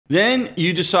Then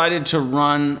you decided to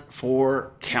run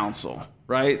for council,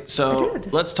 right? So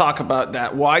let's talk about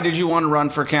that. Why did you want to run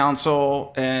for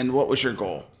council, and what was your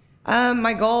goal?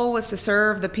 My goal was to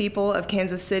serve the people of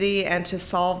Kansas City and to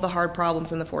solve the hard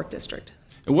problems in the 4th District.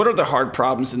 And what are the hard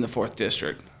problems in the 4th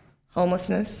District?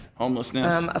 Homelessness.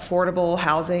 Affordable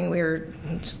housing. We were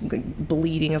just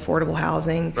bleeding affordable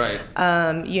housing. Right.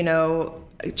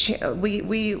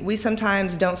 We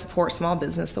sometimes don't support small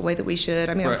business the way that we should.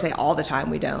 I mean, I would say all the time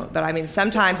we don't, but I mean,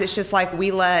 sometimes it's just like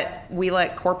we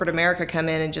let corporate America come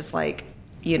in and just like,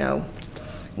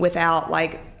 without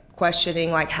like questioning,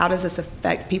 like, how does this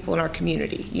affect people in our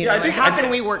community? How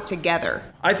can we work together?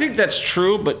 I think that's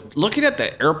true, but looking at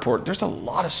the airport, there's a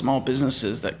lot of small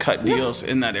businesses that cut deals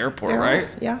in that airport, right?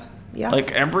 Yeah.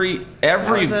 Like every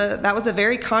that was a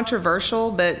very controversial,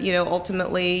 but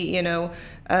ultimately,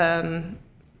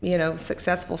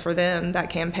 successful for them,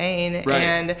 that campaign.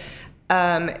 Right.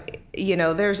 And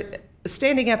there's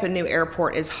standing up a new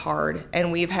airport is hard,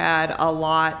 and we've had a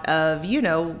lot of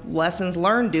lessons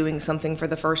learned doing something for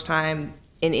the first time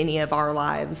in any of our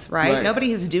lives, right? Nobody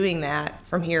who's doing that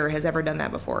from here has ever done that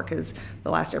before, because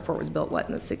the last airport was built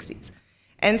in the 60s.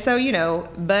 And so,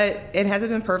 but it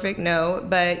hasn't been perfect, no.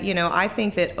 But, I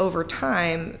think that over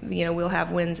time, we'll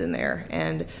have wins in there,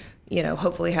 and,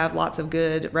 hopefully have lots of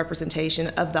good representation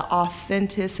of the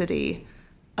authenticity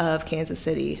of Kansas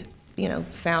City,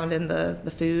 found in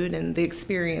the food and the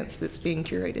experience that's being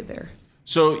curated there.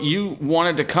 So you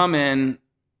wanted to come in,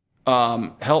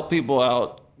 help people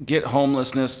out, get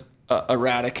homelessness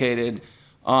eradicated.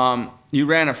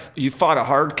 You fought a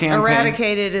hard campaign.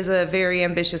 Eradicated is a very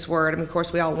ambitious word. I mean, of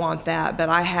course, we all want that, but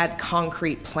I had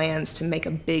concrete plans to make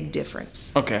a big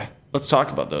difference. Okay, let's talk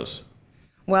about those.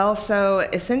 Well, so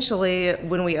essentially,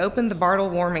 when we opened the Bartle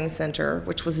Warming Center,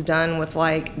 which was done with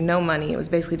like no money, it was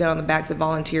basically done on the backs of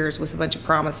volunteers with a bunch of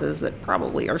promises that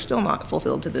probably are still not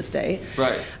fulfilled to this day.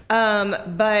 Right.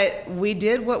 But we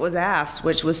did what was asked,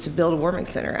 which was to build a warming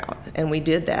center out, and we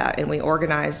did that, and we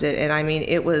organized it, and I mean,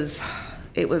 it was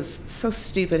so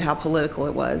stupid how political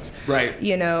it was. Right.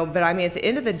 But I mean, at the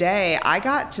end of the day, I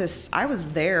was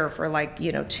there for like,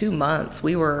 2 months.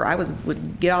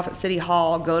 Would get off at City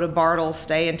Hall, go to Bartle,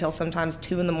 stay until sometimes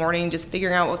 2 a.m, just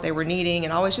figuring out what they were needing.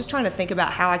 And always just trying to think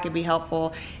about how I could be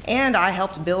helpful. And I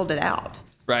helped build it out.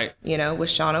 Right. With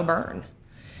Sean O'Byrne.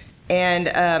 And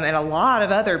a lot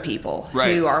of other people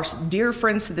who are dear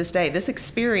friends to this day. This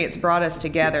experience brought us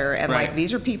together, and like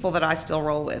these are people that I still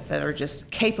roll with that are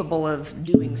just capable of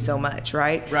doing so much.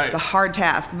 Right. It's a hard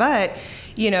task, but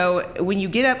when you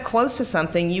get up close to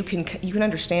something, you can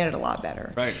understand it a lot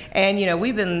better. Right. And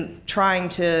we've been trying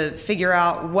to figure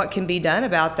out what can be done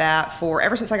about that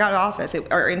ever since I got in office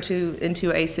or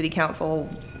into a city council.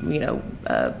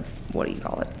 What do you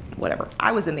call it? Whatever.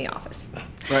 I was in the office.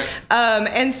 Right.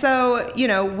 And so,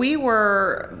 we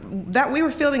were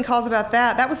fielding calls about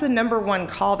that. That was the number one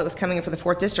call that was coming in for the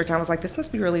 4th District. I was like, this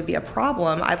must really be a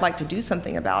problem. I'd like to do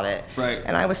something about it. Right.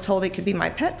 And I was told it could be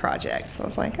my pet project. So I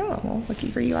was like, oh, well,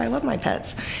 lucky for you, I love my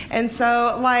pets. And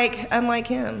so, unlike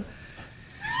him.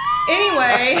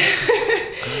 Anyway,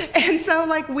 and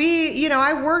so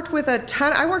I worked with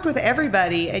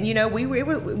everybody, and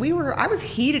I was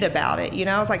heated about it.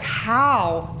 I was like,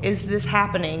 how is this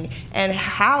happening, and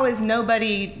how is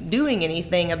nobody doing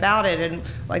anything about it, and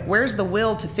like, where's the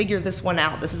will to figure this one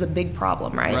out? This is a big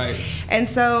problem, right? Right. And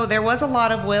so there was a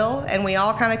lot of will, and we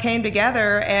all kind of came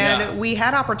together, and we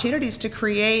had opportunities to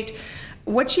create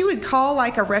what you would call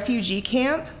like a refugee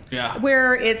camp. Yeah.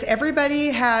 Where everybody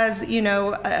has,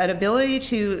 an ability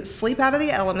to sleep out of the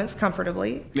elements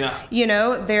comfortably. Yeah.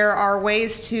 There are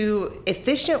ways to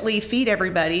efficiently feed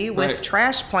everybody with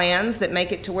trash plans that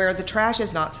make it to where the trash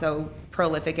is not so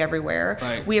prolific everywhere.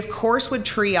 Right. We, of course, would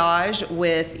triage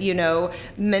with,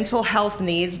 mental health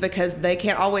needs, because they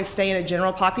can't always stay in a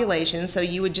general population. So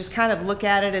you would just kind of look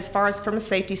at it as far as from a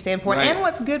safety standpoint and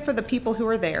what's good for the people who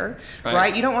are there,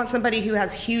 right? You don't want somebody who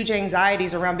has huge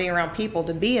anxieties around being around people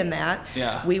to be in that.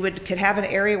 Yeah. We could have an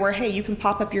area where, hey, you can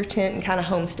pop up your tent and kind of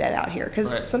homestead out here,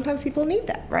 because sometimes people need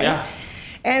that, right? Yeah.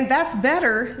 And that's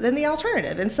better than the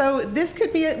alternative. And so this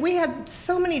could be, we had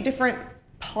so many different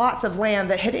plots of land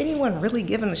that had anyone really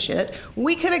given a shit,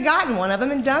 we could have gotten one of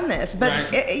them and done this. But,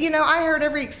 I heard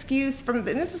every excuse and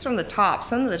this is from the top.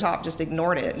 Some of the top just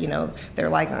ignored it. They're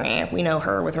like, we know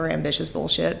her with her ambitious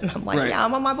bullshit. And I'm like, yeah,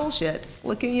 I'm on my bullshit.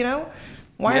 Looking,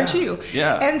 why aren't you?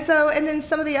 Yeah. And then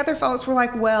some of the other folks were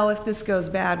like, well, if this goes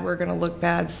bad, we're going to look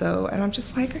bad. So, and I'm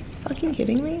just like, are you fucking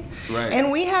kidding me? Right.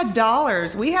 And we had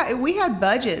dollars. We had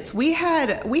budgets. We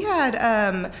had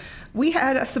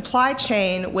a supply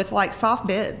chain with like soft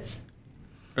bids.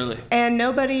 Really? And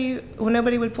nobody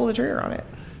would pull the trigger on it.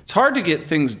 It's hard to get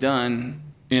things done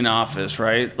in office,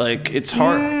 right? Like it's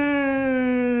hard.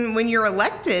 When you're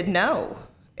elected, no.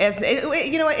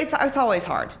 It's always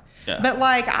hard. Yeah. But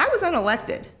like I was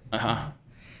unelected.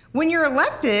 When you're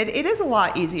elected, it is a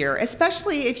lot easier,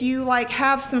 especially if you like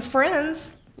have some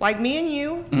friends like me and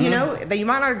you, you know, that you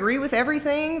might not agree with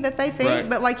everything that they think,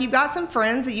 but like you've got some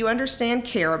friends that you understand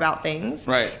care about things.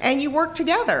 Right. And you work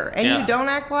together and you don't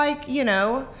act like, you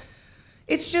know,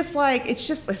 it's like,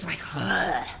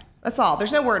 ugh. That's all.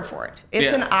 There's no word for it.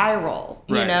 It's an eye roll,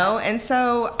 you know? And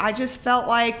so I just felt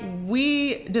like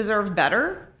we deserve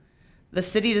better. The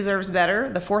city deserves better.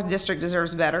 The 4th District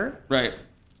deserves better. Right.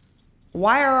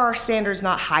 Why are our standards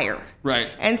not higher?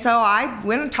 Right. And so I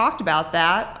went and talked about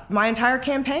that my entire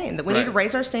campaign, that we need to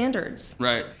raise our standards.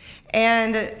 Right.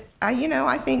 And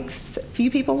I think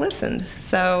few people listened.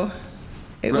 So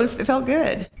it felt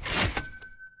good.